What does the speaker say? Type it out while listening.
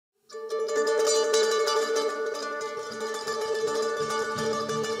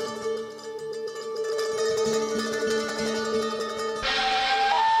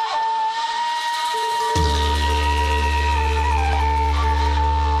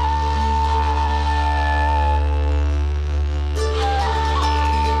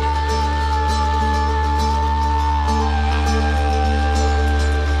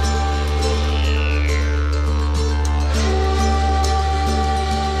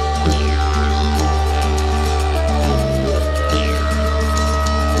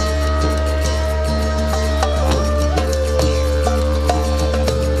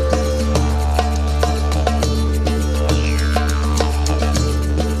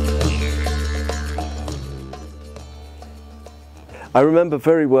I remember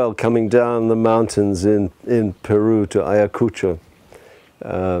very well coming down the mountains in Peru to Ayacucho,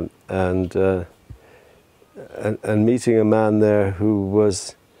 and meeting a man there who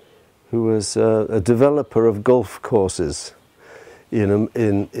was a developer of golf courses in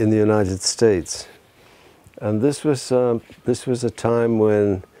the United States. And this was a time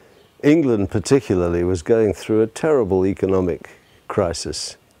when England particularly was going through a terrible economic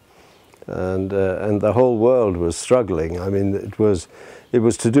crisis, and the whole world was struggling. I mean, it was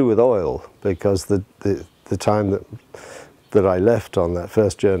to do with oil, because the time that I left on that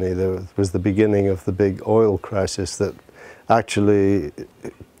first journey, there was the beginning of the big oil crisis that actually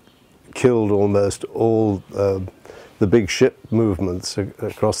killed almost all the big ship movements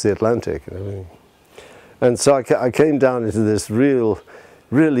across the Atlantic and everything. And so I came down into this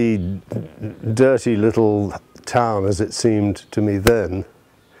really dirty little town, as it seemed to me then,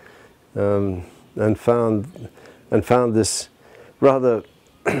 and found this rather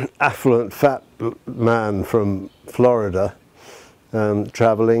affluent fat man from Florida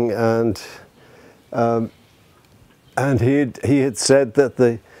traveling, and he had said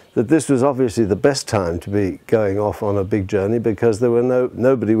that this was obviously the best time to be going off on a big journey, because there were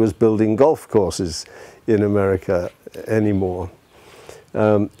nobody was building golf courses in America anymore.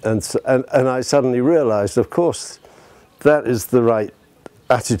 And I suddenly realized, of course, that is the right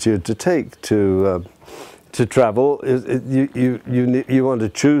attitude to take to travel. You want to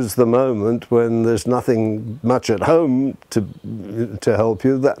choose the moment when there's nothing much at home to help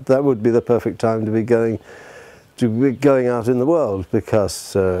you. That would be the perfect time to be going out in the world,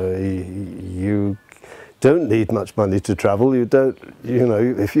 because you don't need much money to travel. You don't,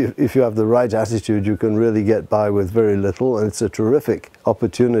 if you have the right attitude, you can really get by with very little, and it's a terrific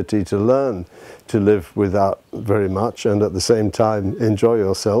opportunity to learn to live without very much, and at the same time enjoy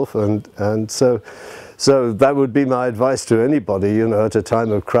yourself. And so that would be my advice to anybody, at a time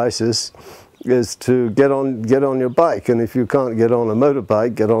of crisis, is to get on your bike. And if you can't get on a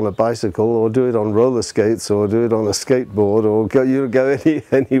motorbike, get on a bicycle, or do it on roller skates, or do it on a skateboard, or go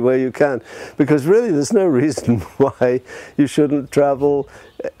anywhere you can, because really there's no reason why you shouldn't travel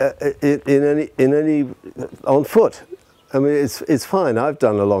in any on foot. I mean, it's fine. I've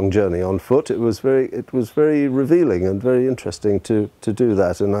done a long journey on foot. It was very revealing and very interesting to do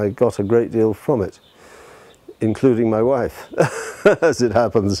that, and I got a great deal from it, including my wife, as it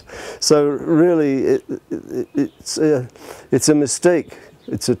happens. So really, it's a mistake.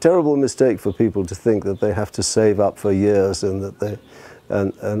 It's a terrible mistake for people to think that they have to save up for years, and that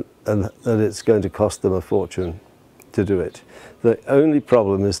it's going to cost them a fortune to do it. The only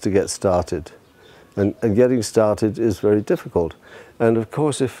problem is to get started, and getting started is very difficult. And of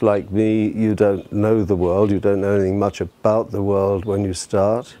course, if, like me, you don't know the world, you don't know anything much about the world when you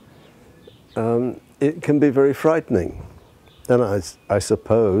start, it can be very frightening. And I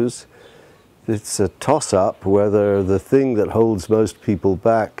suppose it's a toss-up whether the thing that holds most people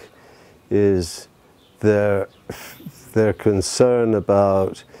back is their concern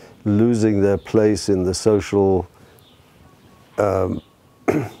about losing their place in the social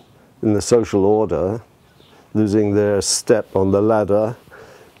order, losing their step on the ladder,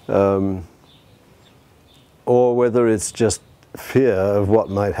 or whether it's just fear of what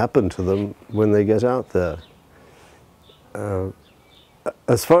might happen to them when they get out there.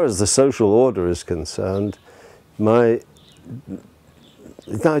 As far as the social order is concerned, I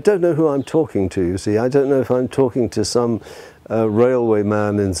don't know who I'm talking to, you see. I don't know if I'm talking to some railway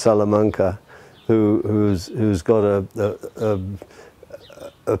man in Salamanca who's got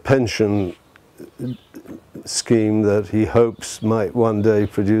a pension scheme that he hopes might one day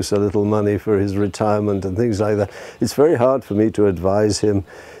produce a little money for his retirement and things like that. It's very hard for me to advise him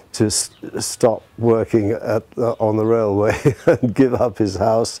to stop working on the railway and give up his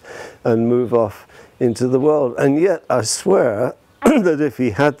house and move off into the world. And yet I swear that if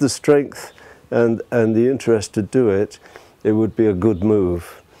he had the strength and the interest to do it, it would be a good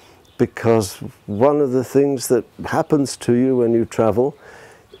move. Because one of the things that happens to you when you travel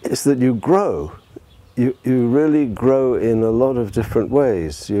is that you grow. You really grow in a lot of different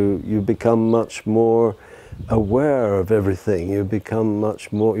ways. You become much more aware of everything. You become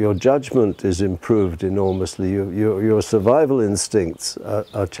much more, your judgment is improved enormously. Your survival instincts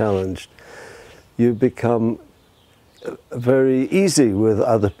are challenged. You become very easy with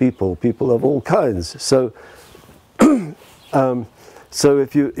other people of all kinds. So, so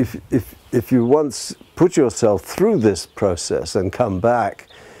if you once put yourself through this process and come back,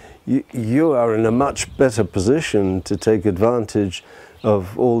 you are in a much better position to take advantage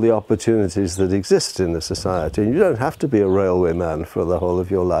of all the opportunities that exist in the society. And you don't have to be a railwayman for the whole of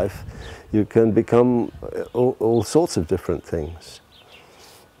your life. You can become all sorts of different things.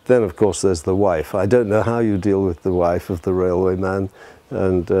 Then, of course, there's the wife. I don't know how you deal with the wife of the railwayman,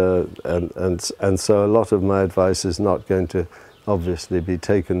 and so a lot of my advice is not going to obviously be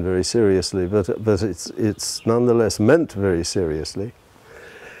taken very seriously, but it's nonetheless meant very seriously.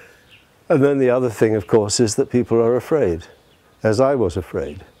 And then the other thing, of course, is that people are afraid, as I was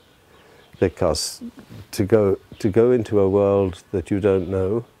afraid, because to go into a world that you don't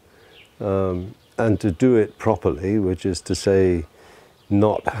know, and to do it properly, which is to say,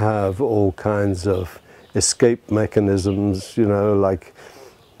 not have all kinds of escape mechanisms, you know, like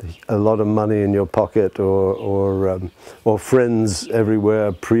a lot of money in your pocket, or friends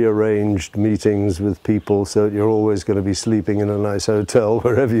everywhere, pre-arranged meetings with people so that you're always going to be sleeping in a nice hotel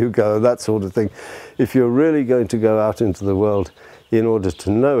wherever you go, that sort of thing. If you're really going to go out into the world in order to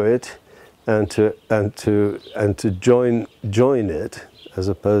know it and to join it, as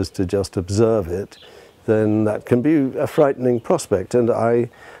opposed to just observe it, then that can be a frightening prospect. And I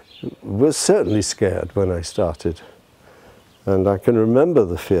was certainly scared when I started. And I can remember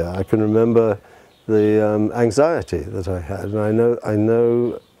the fear. I can remember the anxiety that I had. And I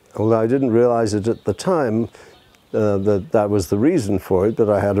know, although I didn't realize it at the time, that was the reason for it, but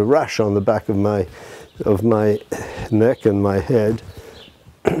I had a rash on the back of my neck and my head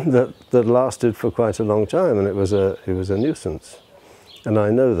that lasted for quite a long time, and it was a nuisance. And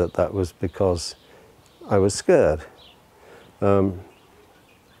I know that that was because I was scared.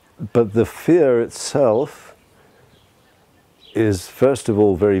 But the fear itself is, first of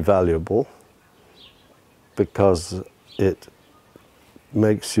all, very valuable, because it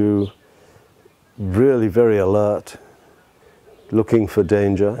makes you really very alert, looking for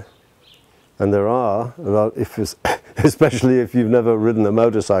danger. And there are, especially if you've never ridden a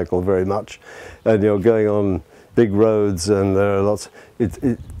motorcycle very much, and you're going on big roads, and there are lots.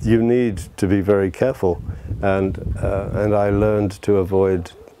 You need to be very careful, and I learned to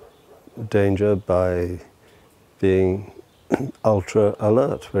avoid danger by being ultra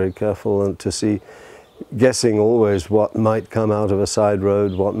alert, very careful, and to see, guessing always what might come out of a side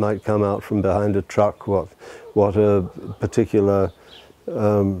road, what might come out from behind a truck, what a particular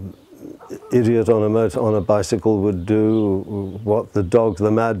idiot on a bicycle would do, what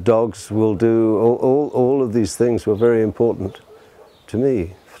the mad dogs will do. All of these things were very important to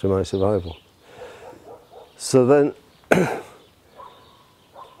me, to my survival. So then,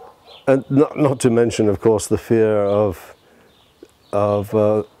 and not to mention, of course, the fear of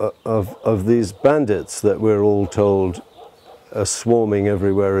these bandits that we're all told are swarming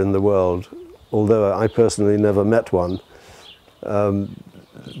everywhere in the world. Although I personally never met one. The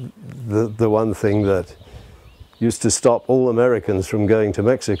one thing that used to stop all Americans from going to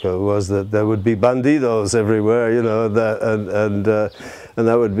Mexico was that there would be bandidos everywhere, you know, and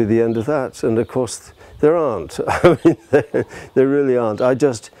that would be the end of that. And of course, there aren't. I mean, there really aren't. I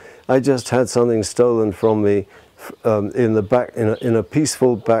just had something stolen from me in a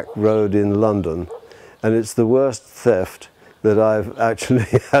peaceful back road in London, and it's the worst theft that I've actually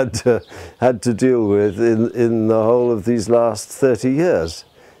had to deal with in the whole of these last 30 years.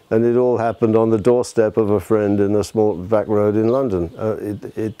 And it all happened on the doorstep of a friend in a small back road in London.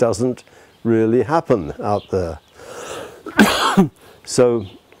 It doesn't really happen out there. So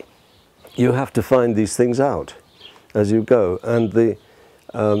you have to find these things out as you go. And the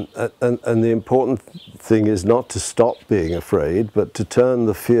important thing is not to stop being afraid, but to turn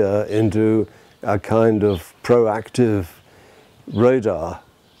the fear into a kind of proactive radar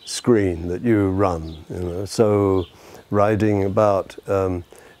screen that you run. You know? So riding about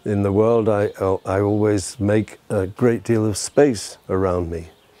in the world, I always make a great deal of space around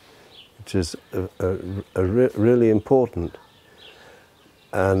me, which is really important.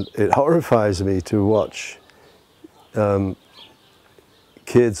 And it horrifies me to watch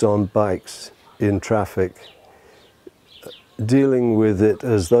kids on bikes in traffic dealing with it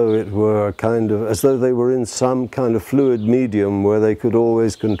as though it were as though they were in some kind of fluid medium where they could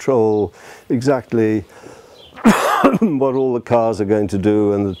always control exactly what all the cars are going to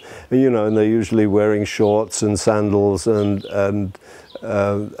do, and you know, and they're usually wearing shorts and sandals and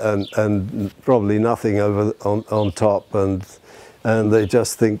probably nothing on top, and they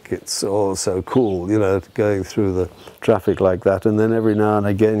just think it's all so cool, you know, going through the traffic like that. And then every now and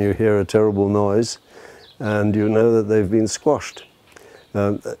again you hear a terrible noise, and you know that they've been squashed.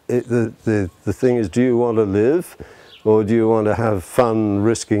 The thing is, do you want to live, or do you want to have fun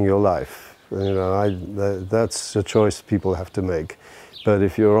risking your life? You know, that's a choice people have to make. But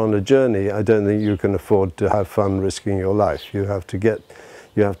if you're on a journey, I don't think you can afford to have fun risking your life. You have to get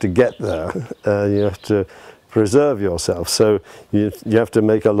there. You have to preserve yourself. So you have to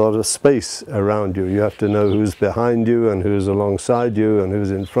make a lot of space around you. You have to know who's behind you and who's alongside you and who's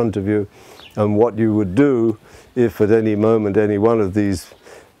in front of you, and what you would do if at any moment any one of these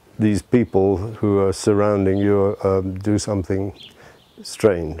people who are surrounding you do something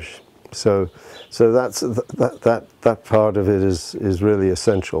strange. So that part of it is really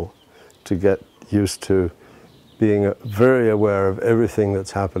essential, to get used to being very aware of everything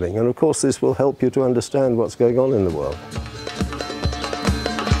that's happening. And of course this will help you to understand what's going on in the world.